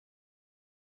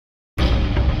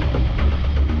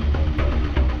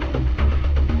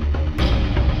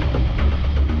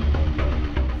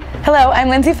Hello, I'm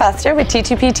Lindsay Foster with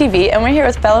T2P TV, and we're here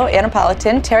with fellow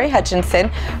Annapolitan Terry Hutchinson,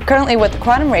 currently with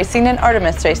Quantum Racing and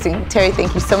Artemis Racing. Terry,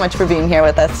 thank you so much for being here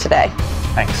with us today.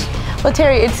 Thanks. Well,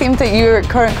 Terry, it seems that your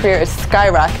current career is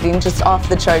skyrocketing, just off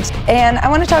the charts. And I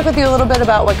want to talk with you a little bit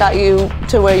about what got you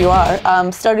to where you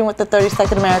are, starting with the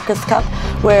 32nd America's Cup,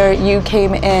 where you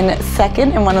came in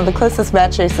second in one of the closest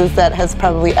match races that has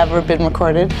probably ever been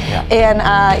recorded. Yeah. And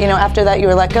after that you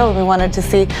were let go, and we wanted to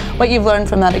see what you've learned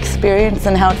from that experience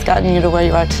and how it's gotten you to where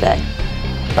you are today.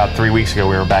 About 3 weeks ago,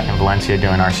 we were back in Valencia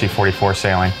doing RC44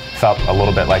 sailing. Felt a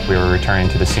little bit like we were returning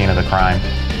to the scene of the crime.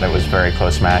 That was a very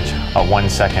close match. A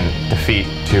 1-second defeat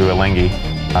to Alinghi.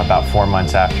 About 4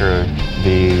 months after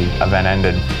the event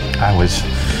ended, I was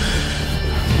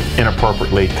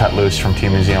inappropriately cut loose from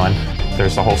Team New Zealand.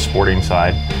 There's the whole sporting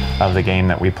side of the game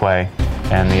that we play.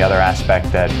 And the other aspect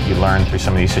that you learn through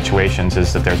some of these situations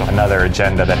is that there's another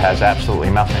agenda that has absolutely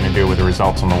nothing to do with the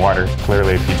results on the water.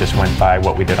 Clearly, if you just went by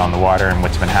what we did on the water and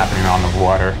what's been happening on the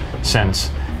water since,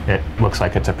 it looks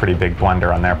like it's a pretty big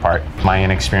blunder on their part. My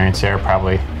inexperience there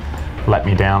probably let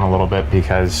me down a little bit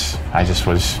because I just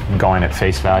was going at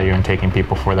face value and taking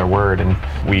people for their word. And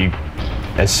we,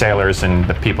 as sailors and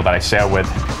the people that I sail with,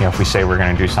 if we say we're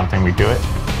going to do something, we do it.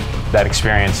 That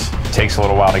experience takes a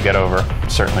little while to get over,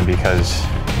 certainly because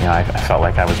I felt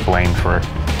like I was blamed for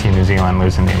Team New Zealand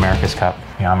losing the America's Cup.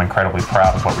 I'm incredibly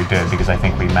proud of what we did because I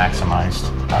think we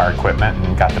maximized our equipment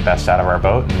and got the best out of our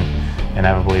boat, and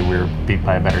inevitably we were beat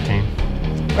by a better team.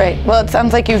 Right. Well, it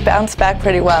sounds like you've bounced back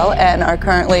pretty well and are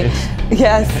currently,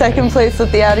 second place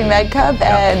with the Audi Med Cup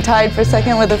and tied for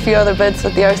second with a few other bits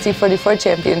with the RC44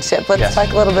 Championship. Let's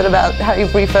talk a little bit about how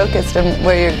you've refocused and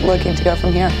where you're looking to go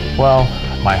from here. Well,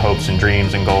 my hopes and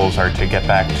dreams and goals are to get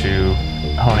back to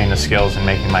honing the skills and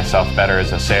making myself better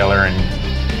as a sailor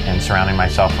and surrounding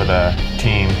myself with a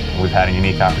team. We've had a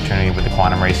unique opportunity with the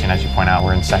Quantum Racing. As you point out,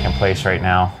 we're in second place right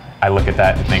now. I look at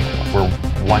that and think we're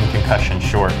one concussion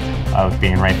short of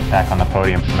being right back on the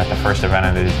podium. At the first event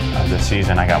of the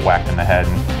season, I got whacked in the head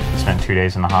and spent 2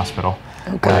 days in the hospital.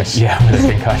 Oh gosh. With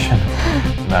a concussion.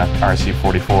 The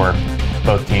RC44.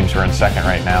 Both teams are in second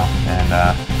right now,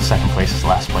 and second place is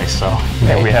last place. So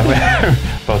we have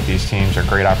both these teams are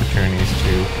great opportunities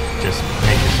to just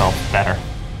make yourself better.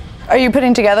 Are you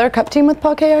putting together a cup team with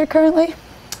Paul Kayard currently?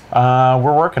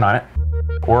 We're working on it.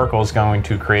 Oracle is going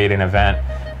to create an event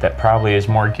that probably is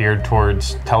more geared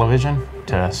towards television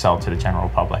to sell to the general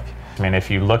public. I mean,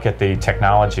 if you look at the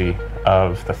technology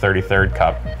of the 33rd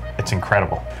Cup, it's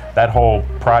incredible. That whole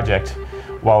project,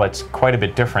 while it's quite a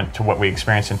bit different to what we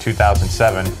experienced in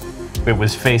 2007, it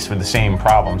was faced with the same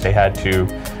problems. They had to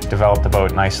develop the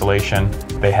boat in isolation.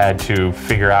 They had to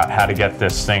figure out how to get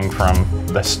this thing from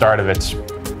the start of its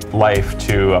life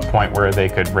to a point where they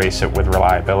could race it with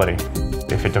reliability.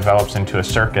 If it develops into a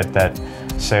circuit that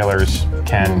sailors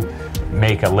can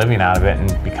make a living out of it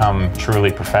and become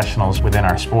truly professionals within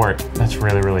our sport, that's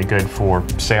really, really good for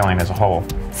sailing as a whole.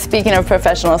 Speaking of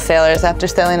professional sailors, after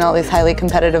sailing all these highly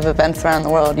competitive events around the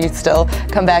world, you still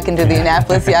come back and do the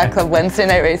Annapolis Yacht Club Wednesday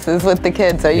night races with the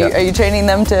kids. Are you training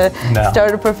them to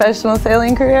start a professional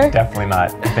sailing career? Definitely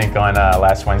not. I think on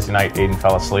last Wednesday night, Aiden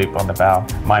fell asleep on the bow.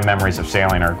 My memories of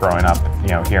sailing are growing up,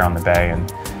 here on the bay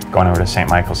and going over to St.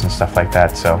 Michael's and stuff like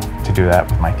that. So to do that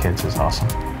with my kids is awesome.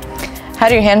 How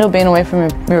do you handle being away from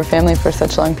your family for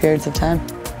such long periods of time?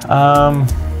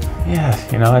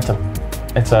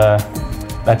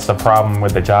 That's the problem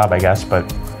with the job, I guess,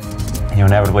 but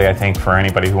inevitably I think for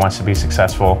anybody who wants to be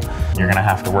successful, you're going to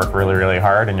have to work really, really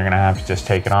hard, and you're going to have to just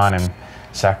take it on, and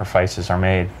sacrifices are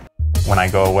made. When I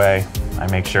go away, I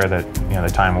make sure that the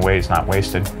time away is not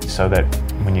wasted, so that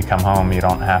when you come home you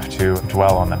don't have to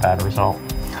dwell on the bad result.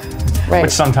 Right.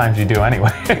 Which sometimes you do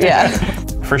anyway. Yeah.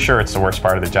 For sure it's the worst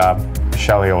part of the job.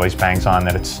 Shelley always bangs on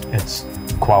that it's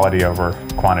quality over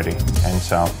quantity, and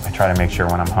so I try to make sure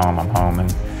when I'm home,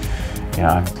 and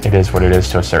it is what it is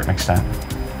to a certain extent.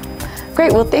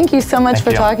 Great. Well, thank you so much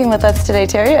for talking with us today,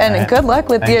 Terry, and good luck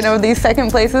with these second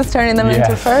places, turning them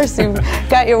into first. You've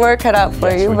got your work cut out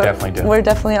for you. We definitely do. We're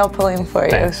definitely all pulling for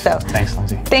you. So thanks,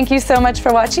 Lindsay. Thank you so much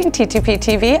for watching T2P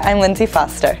TV. I'm Lindsay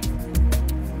Foster.